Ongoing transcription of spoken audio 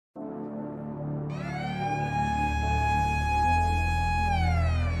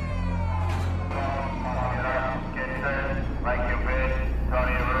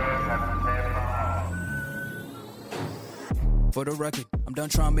For the record, I'm done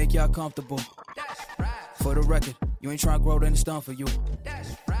trying to make y'all comfortable. For the record, you ain't trying to grow, then it's done for you.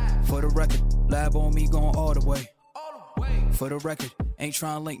 For the record, lab on me going all the way. For the record, ain't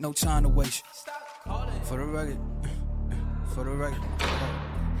trying to link, no time to waste. For the record, for the record,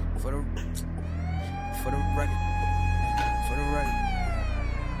 for the record, for the record, for the record,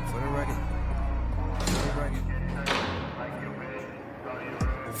 for the record,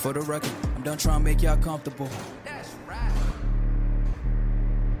 for the record, I'm done trying to make y'all comfortable.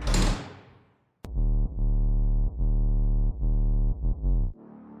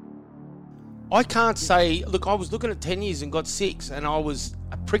 I can't say, look, I was looking at 10 years and got 6, and I was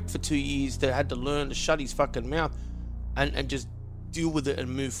a prick for 2 years that had to learn to shut his fucking mouth and just deal with it and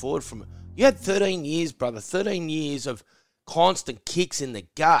move forward from it. You had 13 years, brother, 13 years of constant kicks in the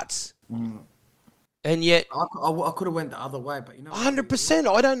guts. And yet... I could have went the other way, but you know... 100%.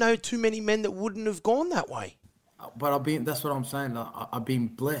 I don't know too many men that wouldn't have gone that way. But that's what I'm saying. I've been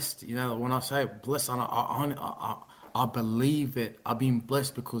blessed. You know, when I say blessed, I believe it. I've been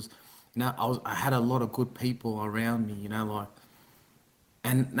blessed because... You know, I had a lot of good people around me, you know, like,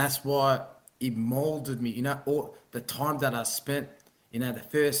 and that's why it molded me, you know, all the time that I spent, you know, the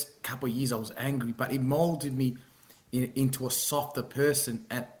first couple of years I was angry, but it molded me into a softer person,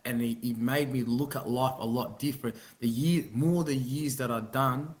 and it made me look at life a lot different. The years that I've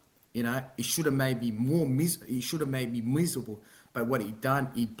done, you know, it should have made me miserable, but what it done,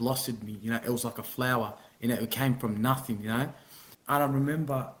 it blossomed me, you know, it was like a flower, you know, it came from nothing, you know. And I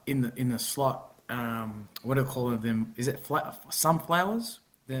remember in the slot, what do you call them? Is it sunflowers?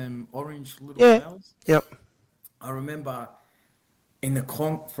 Them orange little flowers? Yep. I remember in the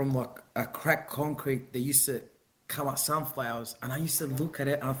from like a cracked concrete, they used to come up sunflowers, and I used to look at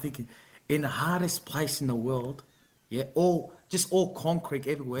it and I'm thinking, in the hardest place in the world, all concrete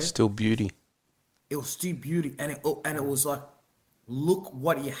everywhere. Still beauty. It was still beauty, and it was like, look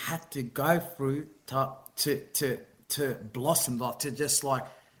what he had to go through to blossom, like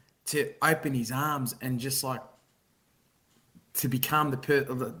to open his arms and just like to become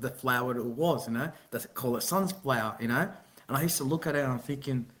the flower that it was, you know. They call it sunflower, you know. And I used to look at it and I'm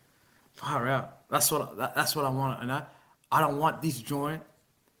thinking, far out. That's what I want, you know. I don't want this joint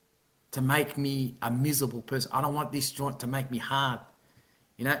to make me a miserable person. I don't want this joint to make me hard,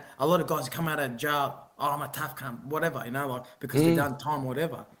 you know. A lot of guys come out of jail, I'm a tough cunt, whatever, you know, like because they've done time,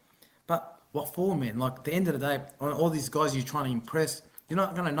 whatever. But what for, man? Like, at the end of the day, all these guys you're trying to impress, you're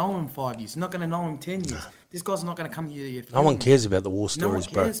not going to know him 5 years. You're not going to know him 10 years. This guy's not going to come to you. No one cares about the war stories,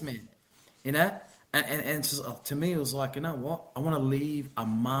 bro. No one cares, man. You know? And just, to me, it was like, you know what? I want to leave a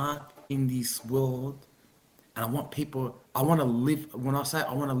mark in this world. And I want to live, when I say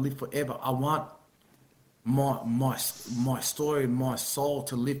I want to live forever, I want my story, my soul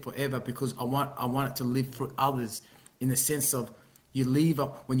to live forever, because I want it to live for others, in the sense of,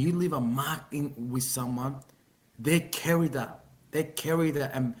 when you leave a mark with someone, they carry that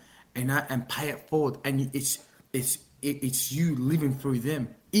and pay it forward, and it's you living through them.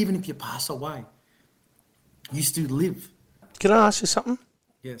 Even if you pass away, you still live. Can I ask you something?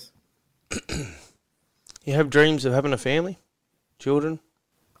 Yes. You have dreams of having a family, children?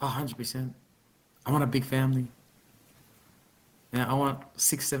 100%. I want a big family. Yeah, I want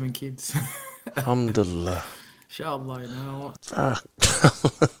 6-7 kids. Alhamdulillah. Inshallah, you know.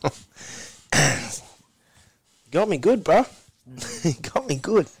 Got me good, bro. Got me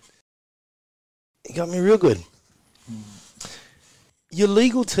good. You got me real good. Your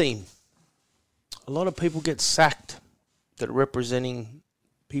legal team. A lot of people get sacked that are representing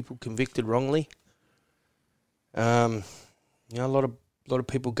people convicted wrongly. You know, a lot of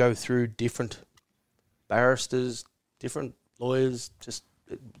people go through different barristers, different lawyers, just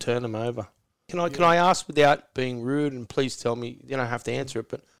turn them over. Can I ask, without being rude, and please tell me, you don't have to answer it,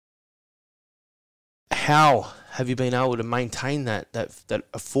 but how have you been able to maintain that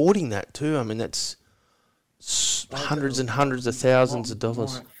affording that too? I mean, that's hundreds and hundreds of thousands of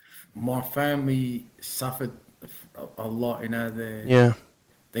dollars. My family suffered a lot, you know.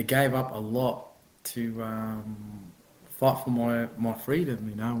 They gave up a lot to fight for my freedom,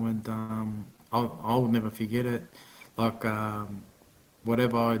 you know, and I will never forget it. Like,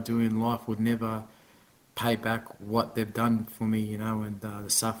 whatever I do in life would never pay back what they've done for me, you know, and the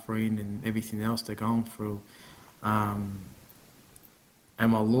suffering and everything else they're going through. And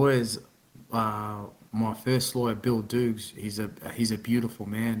my lawyers, my first lawyer, Bill Dukes, he's a beautiful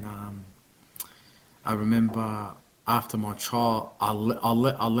man. I remember after my trial, I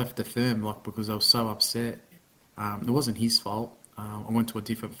left the firm, like, because I was so upset. It wasn't his fault. I went to a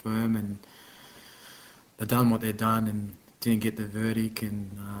different firm, and they done what they done and didn't get the verdict.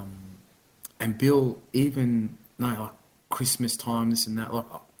 And Bill, Christmas time, this and that. Like,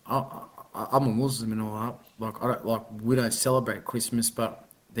 I'm a Muslim and all that. Like, I don't like we don't celebrate Christmas, but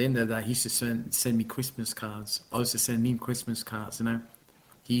at the end of the day, he used to send me Christmas cards. I used to send him Christmas cards. You know,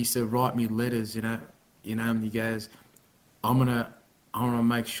 he used to write me letters. And he goes, I'm gonna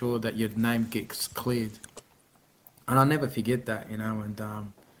make sure that your name gets cleared, and I'll never forget that. And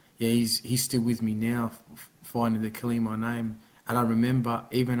yeah, he's still with me now, finding to clear my name. And I remember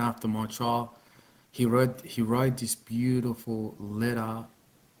even after my trial, he wrote this beautiful letter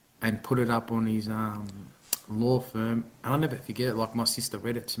and put it up on his law firm. And I'll never forget it. Like, my sister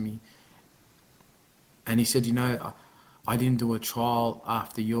read it to me, and he said, I didn't do a trial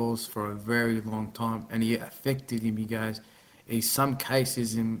after yours for a very long time, and it affected him. He goes, there's some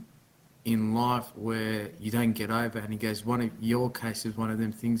cases in life where you don't get over, and he goes, one of your cases, one of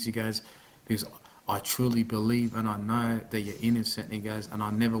them things. He goes, because I truly believe and I know that you're innocent. He goes, and I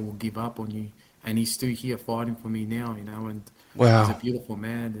never will give up on you. And he's still here fighting for me now, and Wow. he's a beautiful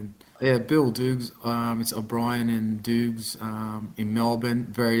man. And yeah, Bill Dukes, it's O'Brien and Dukes in Melbourne.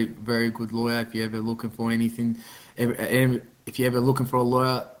 Very, very good lawyer. If you're ever looking for anything, if you're ever looking for a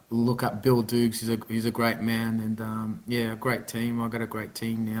lawyer, look up Bill Dukes. He's a great man, and yeah, a great team. I got a great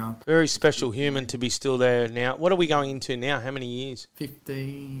team now. Very special human to be still there now. What are we going into now? How many years?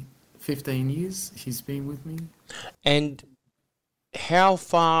 15 years he's been with me. And how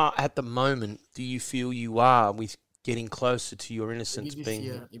far at the moment do you feel you are with getting closer to your innocence being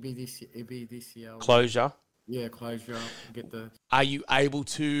It'll be this year. closure? Yeah, closure. Are you able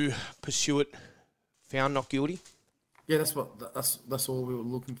to pursue it found not guilty? Yeah, that's all we were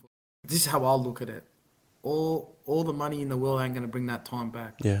looking for. This is how I look at it. All the money in the world ain't gonna bring that time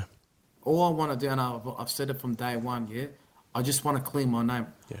back. Yeah. All I want to do, and I've said it from day one. Yeah, I just want to clean my name.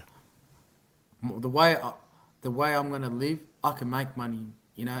 Yeah. The way I'm gonna live, I can make money.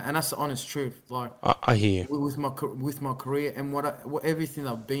 And that's the honest truth. Like, I hear you. with my career and what everything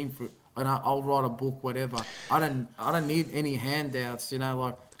I've been through, and I'll write a book, whatever. I don't need any handouts.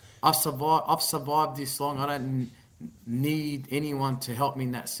 Like, I've survived this long. I don't need anyone to help me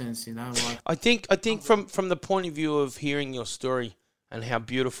in that sense. Like, I think from the point of view of hearing your story and how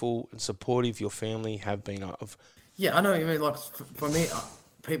beautiful and supportive your family have been of. Yeah, I know what you mean. Like, for me,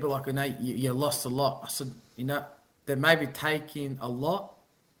 people like, you lost a lot. I said, they may be taking a lot,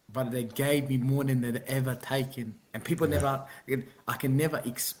 but they gave me more than they'd ever taken. And people I can never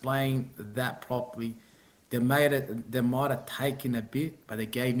explain that properly. They might have taken a bit, but they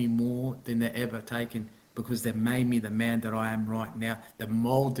gave me more than they ever taken, because they made me the man that I am right now. They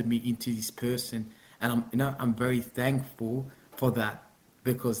molded me into this person. And I'm very thankful for that,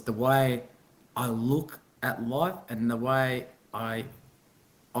 because the way I look at life and the way I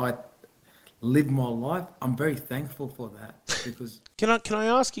live my life, I'm very thankful for that. Because Can I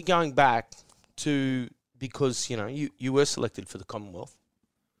ask you, going back to, because you were selected for the Commonwealth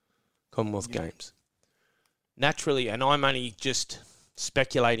Games, naturally, and I'm only just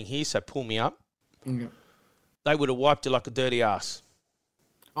speculating here, so pull me up. Yeah. They would have wiped you like a dirty ass.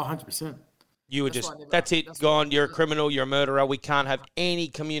 Oh, 100%. You were that's it, gone. You're a criminal. You're a murderer. We can't have any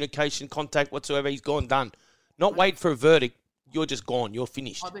communication, contact whatsoever. He's gone, done. Not wait for a verdict. You're just gone. You're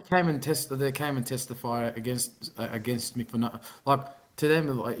finished. Oh, they came and testified against me for not, like, to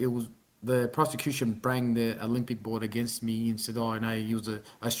them, like, it was the prosecution bring the Olympic board against me and said, "Oh, no, he was an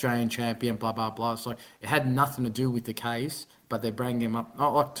Australian champion, blah blah blah." So it had nothing to do with the case, but they bring him up.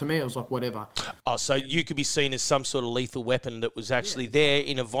 Oh, like, to me, it was like, whatever. Oh, so you could be seen as some sort of lethal weapon that was actually there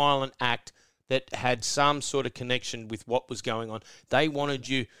in a violent act that had some sort of connection with what was going on. They wanted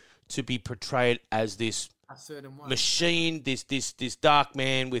you to be portrayed as this machine, this dark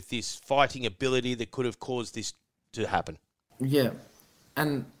man with this fighting ability that could have caused this to happen. Yeah,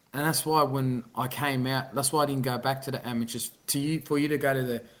 and that's why when I came out, that's why I didn't go back to the amateurs. For you to go to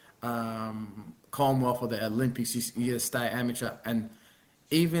the Commonwealth or the Olympics, you stay amateur. And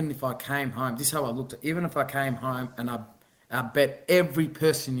even if I came home, this is how I looked at. Even if I came home and I bet every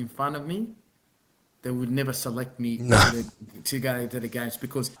person in front of me, they would never select me to go to the games,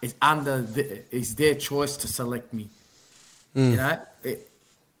 because it's their choice to select me.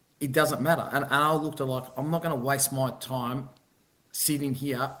 It doesn't matter. And I looked at, like, I'm not going to waste my time sitting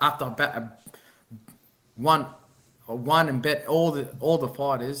here after I won and bet all the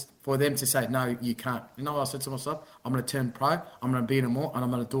fighters for them to say, no, you can't. I said to myself, I'm going to turn pro, I'm going to beat them all, and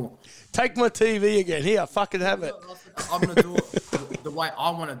I'm going to do it. Take my TV again. Here, fucking have it. I'm going to do it the way I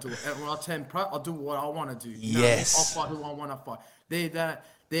want to do it. And when I turn pro, I'll do what I want to do. Yes. I'll fight who I want to fight.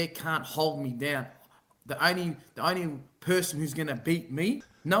 They can't hold me down. The only person who's going to beat me,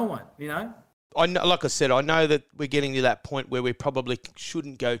 no one, I know, like I said, I know that we're getting to that point where we probably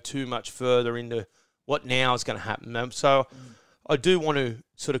shouldn't go too much further into what now is going to happen. So I do want to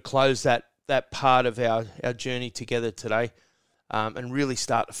sort of close that part of our journey together today, and really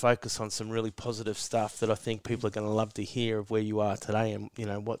start to focus on some really positive stuff that I think people are going to love to hear of where you are today and,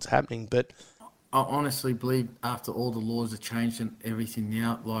 what's happening. But I honestly believe after all the laws are changed and everything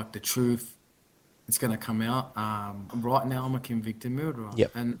now, like the truth, it's going to come out. Right now, I'm a convicted murderer,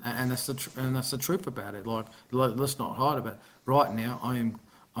 Yep. and that's the truth about it. Like, let's not hide about it. Right now,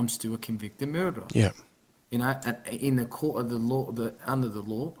 I'm still a convicted murderer. yeah, And in the court of the law, under the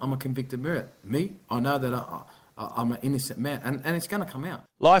law, I'm a convicted murderer. Me, I know that I'm an innocent man, and it's going to come out.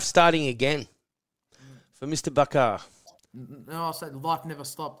 life starting again for Mr. Bakar. No, I said life never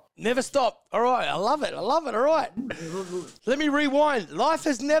stopped. Never stop. All right, I love it. All right. Let me rewind. Life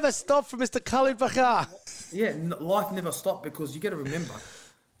has never stopped for Mr. Khalid Bakar. Yeah, life never stopped because you got to remember,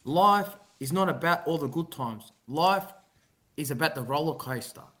 life is not about all the good times. Life is about the roller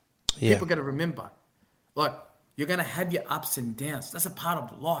coaster. Yeah. People got to remember, like, you're going to have your ups and downs. That's a part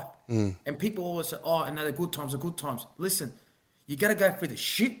of life. And people always say, oh, and the good times are good times. Listen, you got to go through the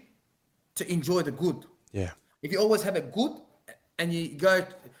shit to enjoy the good. Yeah. If you always have it good and you go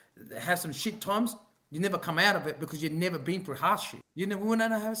have some shit times, you never come out of it because you've never been through hardship. You never want to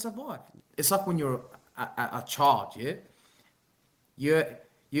know how to survive. It's like when you're a child, yeah?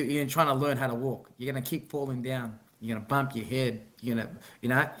 You're trying to learn how to walk. You're going to keep falling down. You're going to bump your head. You're going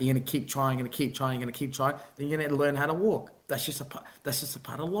to keep trying, Then you're going to learn how to walk. That's just a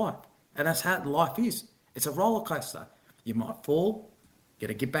part of life. And that's how life is. It's a roller coaster. You might fall, you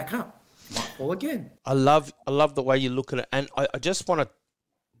got to get back up. You might fall again. I love the way you look at it. And I just want to,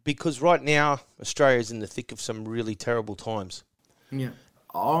 because right now, Australia's in the thick of some really terrible times. Yeah.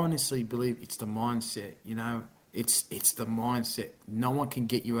 I honestly believe it's the mindset, It's the mindset. No one can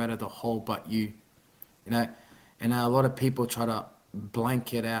get you out of the hole but you, And a lot of people try to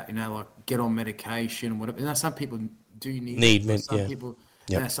blank it out, like get on medication, whatever. Some people do need it. Some people,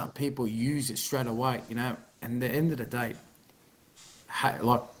 some people use it straight away, And at the end of the day,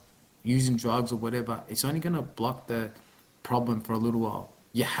 like using drugs or whatever, it's only going to block the problem for a little while.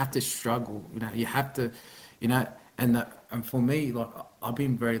 You have to struggle, You have to, and for me, like I've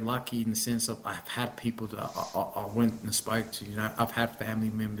been very lucky in the sense of I've had people that I went and spoke to, I've had family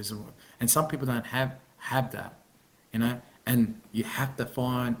members, and some people don't have that. And you have to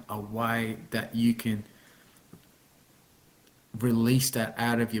find a way that you can release that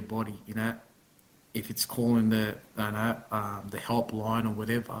out of your body, if it's calling the helpline or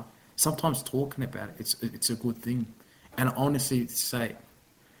whatever. Sometimes talking about it, it's a good thing. And honestly, to say,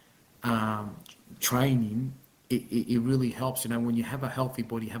 training, it really helps. When you have a healthy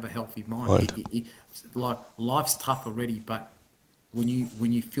body, have a healthy mind. Like life's tough already, but when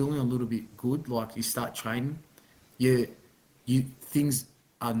you're feeling a little bit good, like you start training, things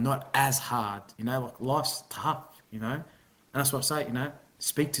are not as hard, like life's tough, and that's what I say,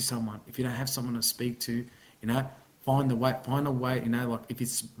 speak to someone. If you don't have someone to speak to, find a way, like if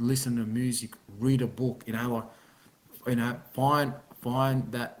it's listen to music, read a book,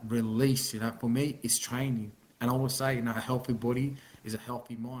 find that release, for me, it's training. And I always say, a healthy body is a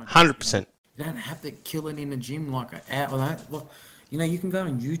healthy mind. 100%. You don't have to kill it in the gym like an hour. Look, you can go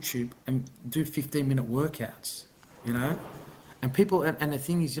on YouTube and do 15-minute workouts, And people, and the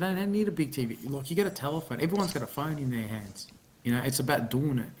thing is, you don't need a big TV. Like, you got a telephone. Everyone's got a phone in their hands. It's about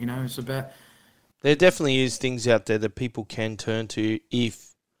doing it. It's about... There definitely is things out there that people can turn to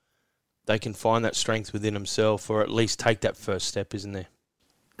if they can find that strength within themselves, or at least take that first step, isn't there?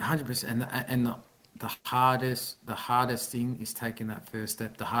 100%. And the hardest thing is taking that first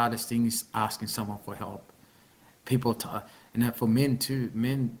step. The hardest thing is asking someone for help. People, for men too,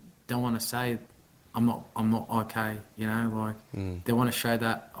 men don't want to say, I'm not okay, like they want to show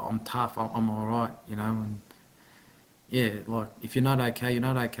that I'm tough, I'm all right, and like if you're not okay, you're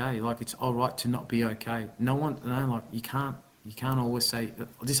not okay. Like it's all right to not be okay. Like you can't always say,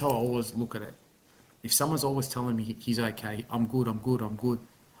 this is how I always look at it. If someone's always telling me he's okay, I'm good,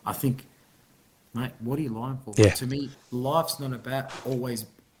 I think, mate, what are you lying for? Yeah. But to me, life's not about always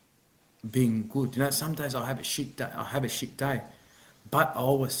being good. Some days I'll have a shit day, but I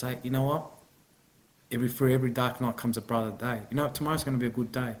always say, you know what? For every dark night comes a brighter day. Tomorrow's going to be a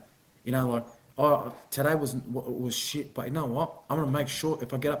good day. Like, today was shit, but you know what? I'm going to make sure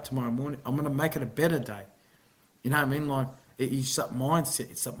if I get up tomorrow morning, I'm going to make it a better day. You know what I mean? Like, it's that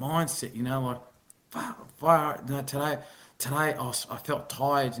mindset. It's that mindset, like, today I felt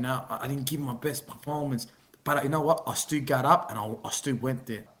tired, I didn't give my best performance. But you know what? I still got up and I still went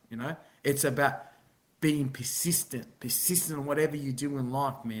there, It's about being persistent in whatever you do in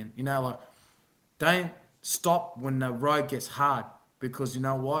life, man. Like, don't stop when the road gets hard. Because you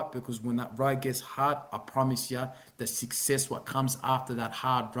know what? Because when that road gets hard, I promise you, the success what comes after that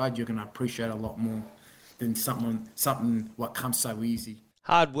hard road, you're gonna appreciate a lot more than something what comes so easy.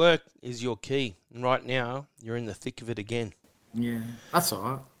 Hard work is your key. And right now, you're in the thick of it again. Yeah, that's all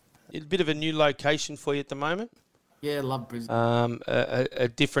right. It's a bit of a new location for you at the moment. Yeah, love Brisbane. A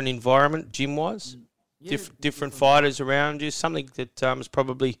different environment, gym-wise. Yeah, Different fighters around you. Something that has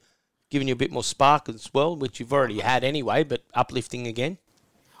probably given you a bit more spark as well, which you've already had anyway, but uplifting again.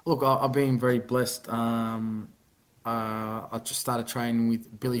 Look, I've been very blessed. I just started training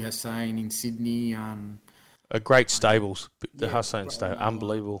with Billy Hussein in Sydney. A great stables, the Yeah, Hussein stable,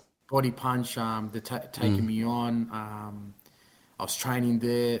 unbelievable. Body Punch, they're taking me on. I was training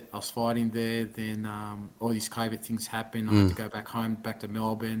there, I was fighting there. Then all these COVID things happened. I had to go back home, back to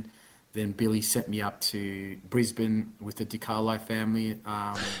Melbourne. Then Billy sent me up to Brisbane with the DiCarlo family.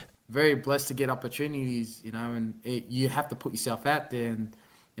 Very blessed to get opportunities, and you have to put yourself out there. And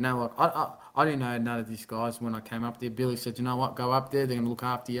like I didn't know none of these guys when I came up there. Billy said, you know what, go up there. They're gonna look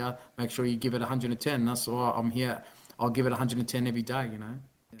after you. Make sure you give it 110. That's why I'm here. I'll give it 110 every day.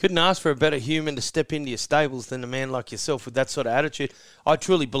 Couldn't ask for a better human to step into your stables than a man like yourself with that sort of attitude. I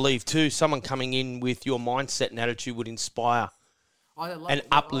truly believe, too, someone coming in with your mindset and attitude would inspire and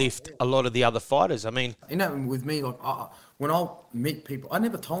uplift a lot of the other fighters. I mean... with me, like, when I meet people, I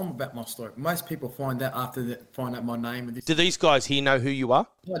never told them about my story. Most people find out find out my name. And this. Do these guys here know who you are?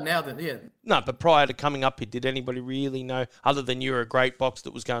 Well, now that, yeah. No, but prior to coming up here, did anybody really know, other than you were a great box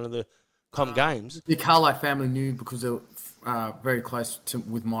that was going to the Games? The Carlo family knew because they were very close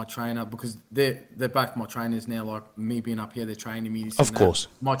with my trainer, because they're both my trainers now. Like me being up here, they're training me. Of course.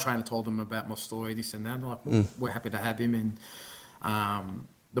 My trainer told them about my story, this and that. Like, we're happy to have him. And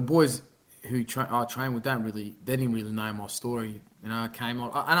the boys who I train with they didn't really know my story. I came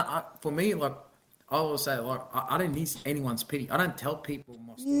on, for me, like, I always say, like, I don't need anyone's pity. I don't tell people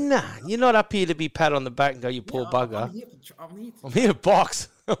my story. Nah, you're not up here to be pat on the back and go, you poor bugger. I'm here to box.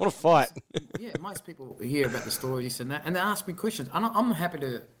 I want to fight. Yeah, most people hear about the story, this and that, and they ask me questions. I'm happy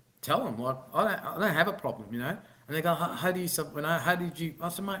to tell them. Like, I don't have a problem, And they go, how did you? I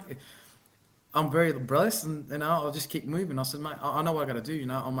said, mate, I'm very blessed, and I'll just keep moving. I said, mate, I know what I got to do.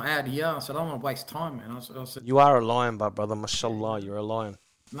 I'm out here. I said, I don't want to waste time, man. I said, you are a lion, brother. Mashallah, you're a lion.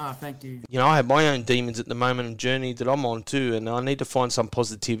 No, thank you. I have my own demons at the moment and journey that I'm on too, and I need to find some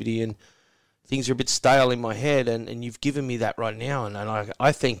positivity, and things are a bit stale in my head, and you've given me that right now, and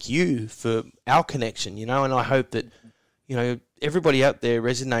I thank you for our connection, and I hope that, everybody out there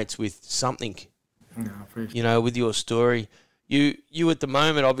resonates with something, with your story. You at the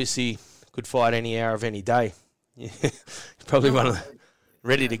moment obviously could fight any hour of any day. You're probably one of the,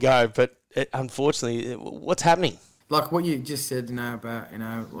 ready to go, but unfortunately, what's happening? Like what you just said, about,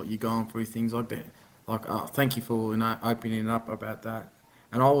 what you're going through, things like that. Like, thank you for, opening up about that.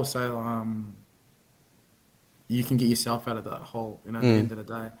 And I will say, you can get yourself out of that hole, at the end of the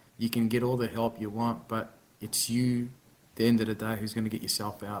day. You can get all the help you want, but it's you, at the end of the day, who's going to get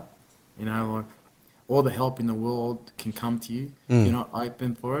yourself out. Like, all the help in the world can come to you. You're not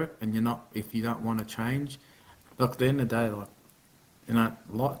open for it, and if you don't want to change. Look, at the end of the day,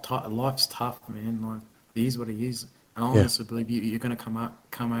 life's tough, man. Like, it is what it is. And I honestly believe you're going to come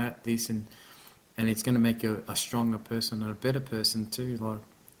out this, and it's going to make you a stronger person and a better person too. Like,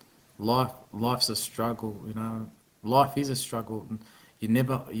 life's a struggle, Life is a struggle, and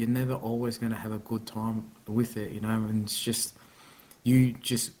you're never always going to have a good time with it, And it's just you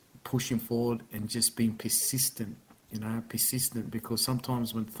just pushing forward and just being persistent, because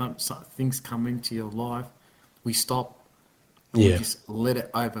sometimes when things come into your life, we stop. We just let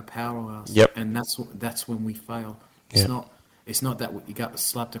it overpower us, and that's when we fail. It's not that you got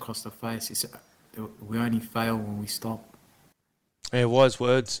slapped across the face. We only fail when we stop. Yeah, wise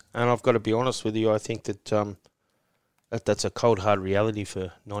words, and I've got to be honest with you. I think that that's a cold hard reality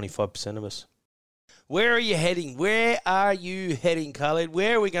for 95% of us. Where are you heading? Where are you heading, Khalid?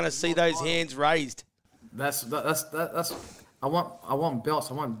 Where are we going to see those hands raised? That's. I want belts.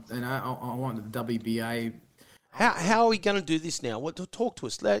 I want the WBA. How are we going to do this now? Talk to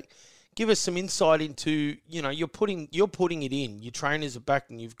us. Give us some insight into, you're putting it in. Your trainers are back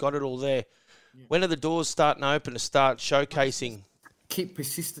and you've got it all there. Yeah. When are the doors starting to open to start showcasing? Keep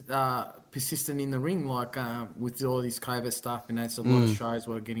persistent in the ring, like with all this COVID stuff, it's a lot of shows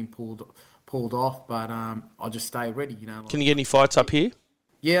were getting pulled off, but I'll just stay ready, Like, can you get any fights up here?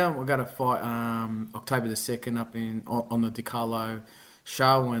 Yeah, we've got a fight October the 2nd up on the DiCarlo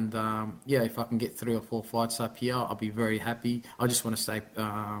show, and if I can get 3 or 4 fights up here, I'll be very happy. I just want to stay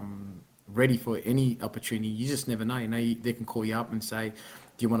ready for any opportunity. You just never know. They can call you up and say,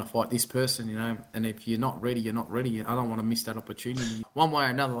 do you want to fight this person, you know? And if you're not ready, you're not ready. I don't want to miss that opportunity. One way or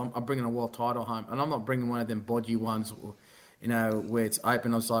another, I'm bringing a world title home, and I'm not bringing one of them bodgy ones, you know, where it's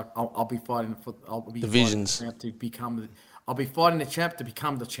open. I was like, I'll be fighting for, I'll be Divisions. fighting the champ to become, I'll be fighting the champ to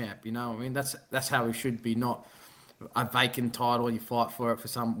become the champ. You know what I mean? That's how it should be, not a vacant title. You fight for it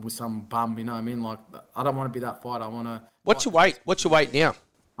with some bum. You know what I mean? Like, I don't want to be that fighter. I want to. What's your weight? What's your weight now?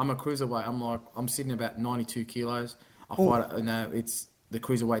 I'm a cruiserweight. I'm sitting about 92 kilos. I fight. You know, it's the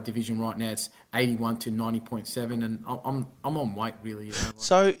cruiserweight division right now. It's 81 to 90.7, and I'm on weight really. You know, like,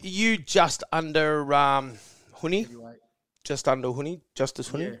 So you just under Huni? heavyweight. Just under Huni? Justice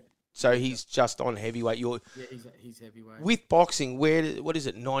Huni? Yeah. So he's just on heavyweight. Yeah, he's heavyweight. With boxing, what is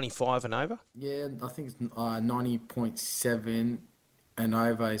it, 95 and over? Yeah, I think it's 90.7 and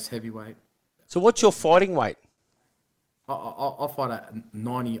over is heavyweight. So what's your fighting weight? I fight at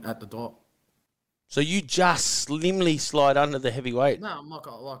 90 at the dot. So you just slimly slide under the heavyweight? No, I'm not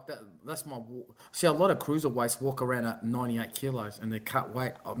like that. That's my. See, a lot of cruiserweights walk around at 98 kilos and they cut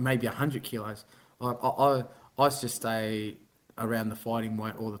weight, maybe 100 kilos. Like I just stay around the fighting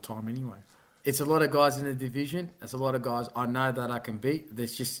weight all the time anyway. It's a lot of guys in the division. It's a lot of guys I know that I can beat.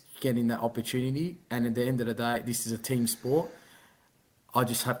 That's just getting that opportunity. And at the end of the day, this is a team sport. I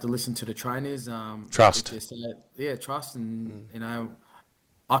just have to listen to the trainers. Trust. Trust, and you know,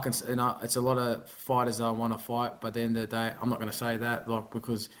 I can. You know, it's a lot of fighters that I want to fight, but at the end of the day, I'm not going to say that, like,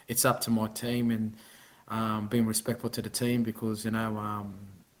 because it's up to my team and being respectful to the team. Because you know,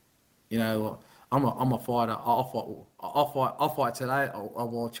 I'm a fighter. I'll fight today. A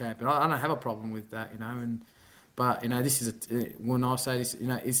world champion. I don't have a problem with that, you know. But you know, this is when I say this, you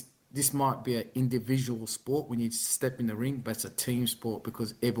know, this might be an individual sport when you step in the ring, but it's a team sport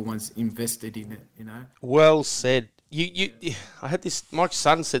because everyone's invested in it, you know. Well said. I had this. My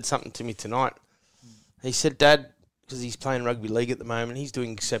son said something to me tonight. He said, "Dad, because he's playing rugby league at the moment, he's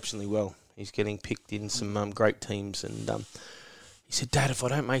doing exceptionally well. He's getting picked in some great teams, and he said, Dad, if I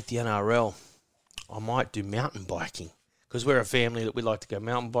don't make the NRL, I might do mountain biking because we're a family that we like to go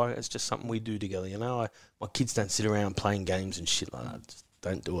mountain bike. It's just something we do together, you know. My kids don't sit around playing games and shit like that. Just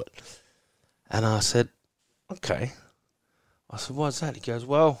don't do it." And I said, "Okay." I said, "Why's that?" He goes,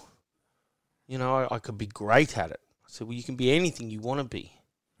 "Well, you know, I could be great at it." I said, "Well, you can be anything you want to be."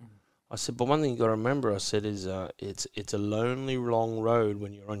 I said, "But one thing you got to remember," I said, "is it's a lonely, long road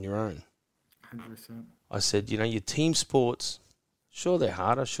when you're on your own." 100%. I said, "You know, your team sports, sure they're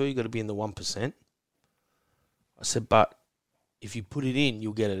harder. Sure you got to be in the 1%. I said, "But if you put it in,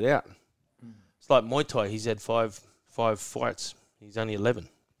 you'll get it out." It's like Muay Thai. He's had five fights. He's only 11.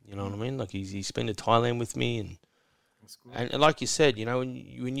 You know what I mean? Like he's been to Thailand with me, and like you said, you know,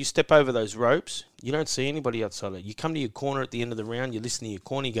 when you step over those ropes, you don't see anybody outside it. You come to your corner at the end of the round, you listen to your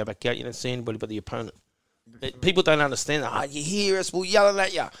corner, you go back out, you don't see anybody but the opponent. People don't understand that. You hear us, we're yelling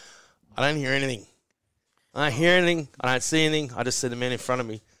at you. I don't hear anything. I don't hear anything. I don't see anything. I just see the man in front of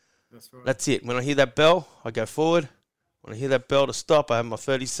me. That's right. That's it. When I hear that bell, I go forward. When I hear that bell to stop, I have my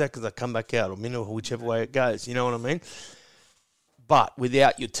 30 seconds, I come back out, or minute, or whichever way it goes. You know what I mean? But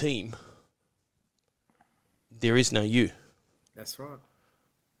without your team, there is no you. That's right.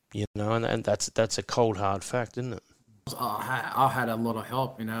 You know, and that's a cold, hard fact, isn't it? I had a lot of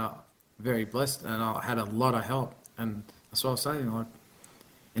help, you know, very blessed, and I had a lot of help. And that's what I was saying, like,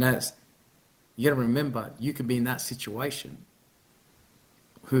 you know, you got to remember, you could be in that situation.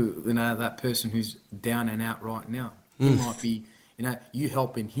 Who, you know, that person who's down and out right now. He might be, you know, you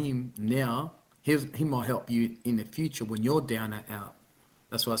helping him now. He might help you in the future when you're down and out.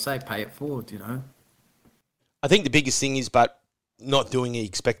 That's what I say, pay it forward, you know. I think the biggest thing is, but not doing it,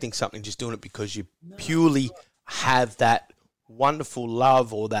 expecting something, just doing it because you purely have that wonderful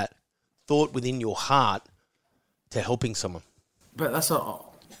love or that thought within your heart to helping someone. But that's what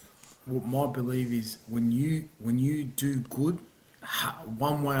my belief is. When you do good,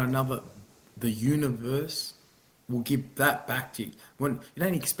 one way or another, the universe will give that back to you. When you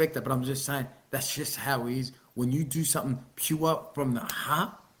don't expect that, but I'm just saying that's just how it is. When you do something pure from the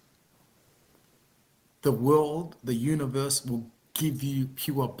heart, the world, the universe will give you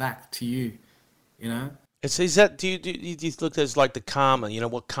pure back to you. You know. Is that do you look at it as like the karma? You know,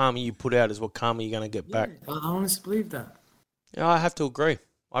 what karma you put out is what karma you're going to get back. I honestly believe that. Yeah, I have to agree.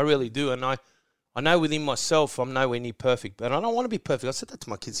 I really do, and I know within myself I'm nowhere near perfect, but I don't want to be perfect. I said that to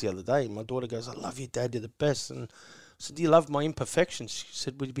my kids the other day. My daughter goes, "I love you, Dad. You're the best." And I said, "Do you love my imperfections?" She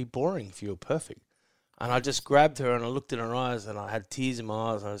said, "Would it be boring if you were perfect?" And I just grabbed her and I looked in her eyes and I had tears in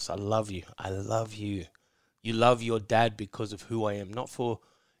my eyes. And I said, "I love you. I love you. You love your dad because of who I am, not for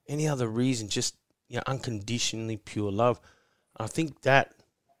any other reason. Just, you know, unconditionally pure love." And I think that's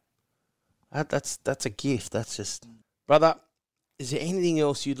a gift. That's just, brother. is there anything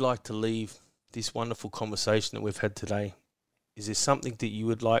else you'd like to leave this wonderful conversation that we've had today? Is there something that you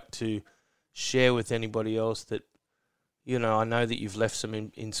would like to share with anybody else that, I know that you've left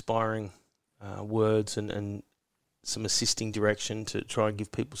some inspiring words and some assisting direction to try and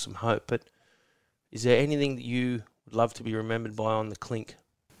give people some hope, but is there anything that you would love to be remembered by on the Clink?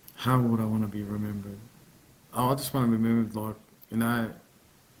 How would I want to be remembered? Oh, I just want to be remembered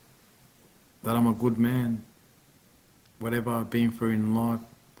that I'm a good man. Whatever I've been through in life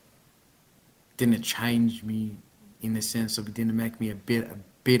didn't change me in the sense of it didn't make me a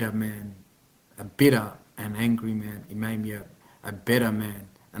bitter man, a bitter and angry man. It made me a better man.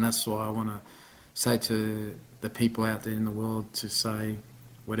 And that's why I want to say to the people out there in the world to say,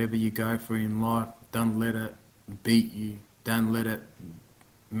 whatever you go through in life, don't let it beat you. Don't let it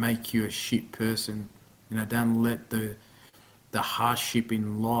make you a shit person. Don't let the hardship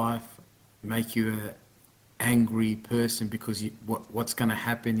in life make you an angry person, because what's going to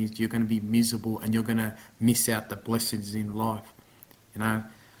happen is you're going to be miserable and you're going to miss out the blessings in life.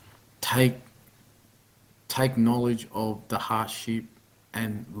 Take knowledge of the hardship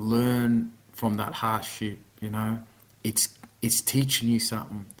and learn from that hardship. It's teaching you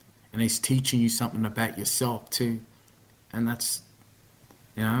something, and it's teaching you something about yourself too, and that's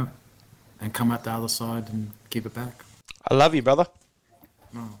and come out the other side and give it back. I love you, brother.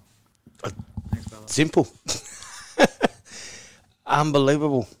 Oh. Thanks, brother. Simple.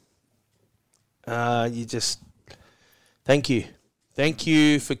 Unbelievable. Thank you. Thank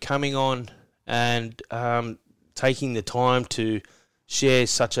you for coming on and taking the time to share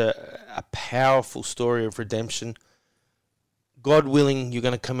such a powerful story of redemption. God willing, you're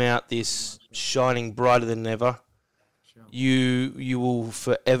going to come out this shining brighter than ever. Sure. You will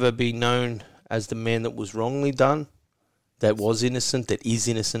forever be known as the man that was wrongly done, that was innocent, that is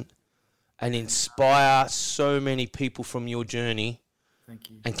innocent, and inspire so many people from your journey.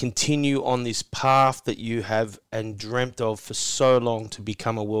 Thank you. And continue on this path that you have and dreamt of for so long to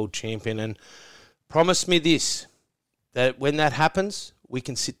become a world champion. And promise me this, that when that happens, we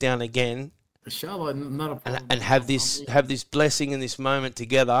can sit down again Inshallah, not a problem. And have this blessing and this moment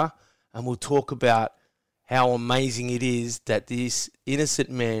together, and we'll talk about how amazing it is that this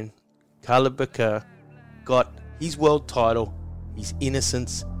innocent man, Khalid Bakr, got his world title, his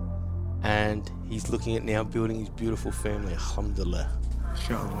innocence, and he's looking at now building his beautiful family. Alhamdulillah.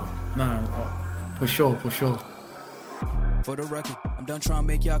 Inshallah. No, for sure. For the record, I'm done trying to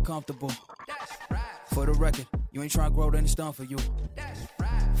make y'all comfortable. For the record, you ain't trying to grow, then it's done for you.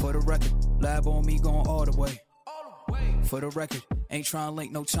 For the record, lab on me going all the way. For the record, ain't trying to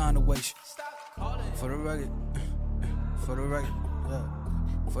link, no time to waste. For the record, yeah. For the record, yeah.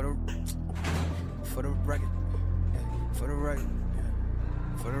 For the record, yeah. For the record,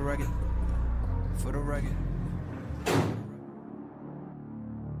 for the record.